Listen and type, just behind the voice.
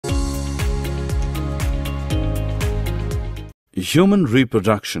Human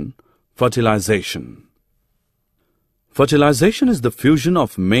Reproduction, Fertilization. Fertilization is the fusion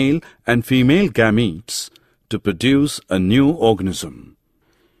of male and female gametes to produce a new organism.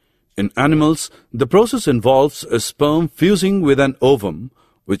 In animals, the process involves a sperm fusing with an ovum,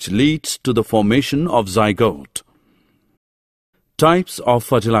 which leads to the formation of zygote. Types of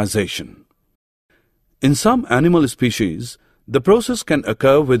fertilization. In some animal species, the process can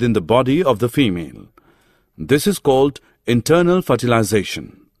occur within the body of the female. This is called internal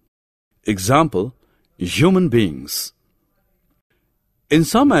fertilization. Example, human beings. In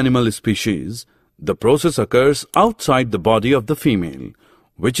some animal species, the process occurs outside the body of the female,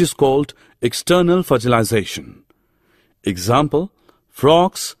 which is called external fertilization. Example,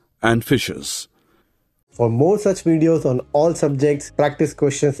 frogs and fishes. For more such videos on all subjects, practice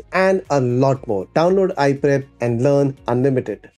questions and a lot more, download iPrep and learn unlimited.